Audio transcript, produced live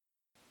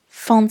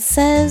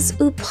Française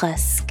ou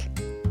presque.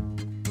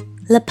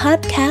 Le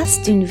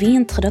podcast d'une vie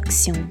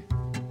introduction.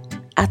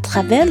 À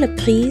travers le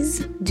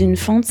prisme d'une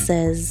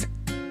Française.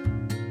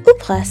 Ou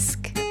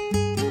presque.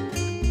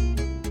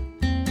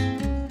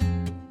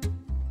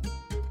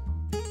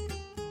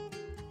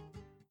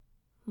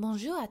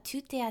 Bonjour à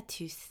toutes et à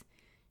tous.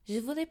 Je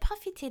voulais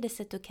profiter de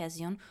cette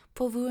occasion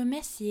pour vous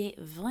remercier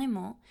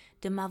vraiment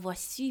de m'avoir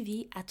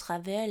suivi à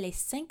travers les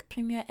 5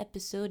 premiers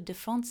épisodes de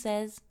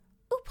Française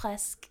ou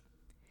presque.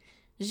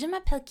 Je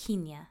m'appelle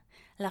Kenya,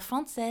 la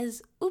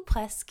Française ou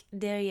presque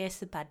derrière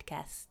ce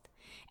podcast,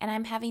 and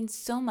I'm having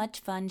so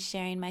much fun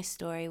sharing my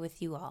story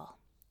with you all.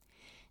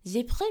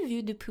 J'ai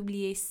prévu de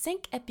publier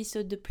 5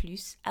 épisodes de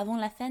plus avant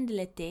la fin de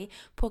l'été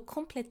pour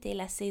compléter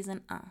la saison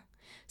 1,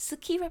 ce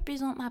qui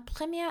représente ma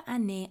première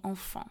année en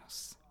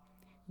France.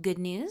 Good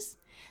news,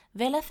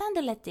 vers la fin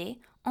de l'été,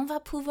 on va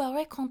pouvoir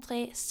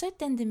rencontrer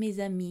certains de mes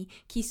amis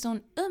qui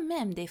sont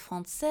eux-mêmes des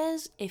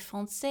Françaises et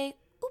Français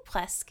ou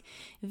presque,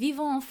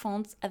 vivant en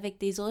France avec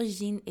des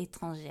origines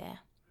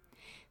étrangères.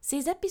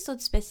 Ces épisodes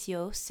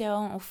spéciaux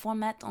seront au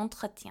format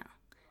entretien,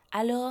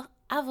 alors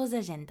à vos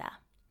agendas.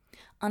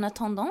 En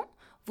attendant,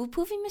 vous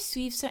pouvez me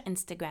suivre sur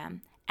Instagram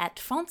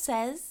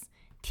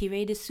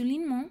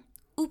 @française_soulignement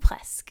ou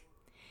presque.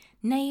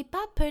 N'ayez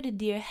pas peur de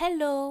dire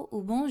hello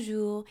ou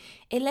bonjour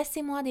et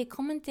laissez-moi des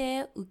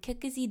commentaires ou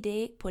quelques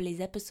idées pour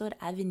les épisodes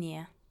à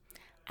venir.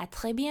 À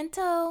très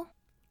bientôt!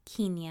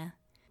 Kenya,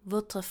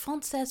 votre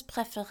Française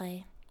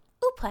préférée.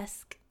 Ou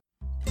presque.